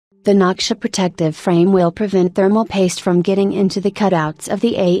The Noctua protective frame will prevent thermal paste from getting into the cutouts of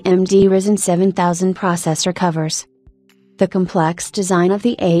the AMD Ryzen 7000 processor covers. The complex design of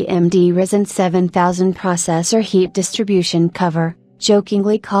the AMD Ryzen 7000 processor heat distribution cover,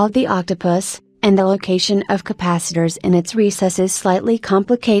 jokingly called the octopus, and the location of capacitors in its recesses slightly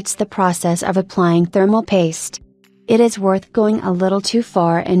complicates the process of applying thermal paste. It is worth going a little too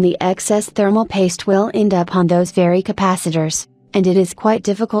far and the excess thermal paste will end up on those very capacitors, and it is quite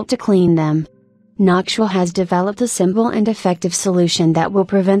difficult to clean them. Noctua has developed a simple and effective solution that will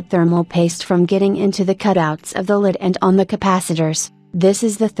prevent thermal paste from getting into the cutouts of the lid and on the capacitors. This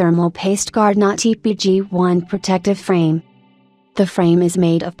is the Thermal Paste Guard Noctua TPG1 protective frame. The frame is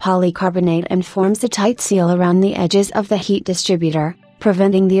made of polycarbonate and forms a tight seal around the edges of the heat distributor,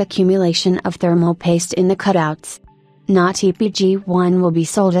 preventing the accumulation of thermal paste in the cutouts. Noctua TPG1 will be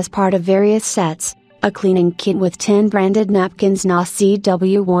sold as part of various sets: a cleaning kit with 10 branded napkins Noctua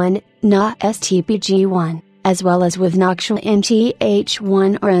CW1, Noctua STPG1, as well as with Noctua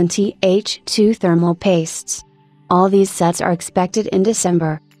NTH1 or NTH2 thermal pastes. All these sets are expected in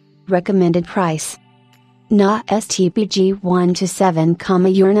December. Recommended price: Noctua STPG1 to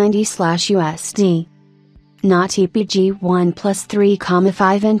 7,90/USD. Noctua TPG1 plus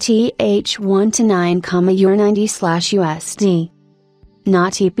 3,5 NTH1 to 9,90/USD.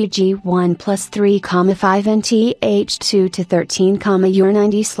 Noctua TPG1 plus 3,5 NTH2 to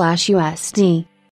 13,90/USD.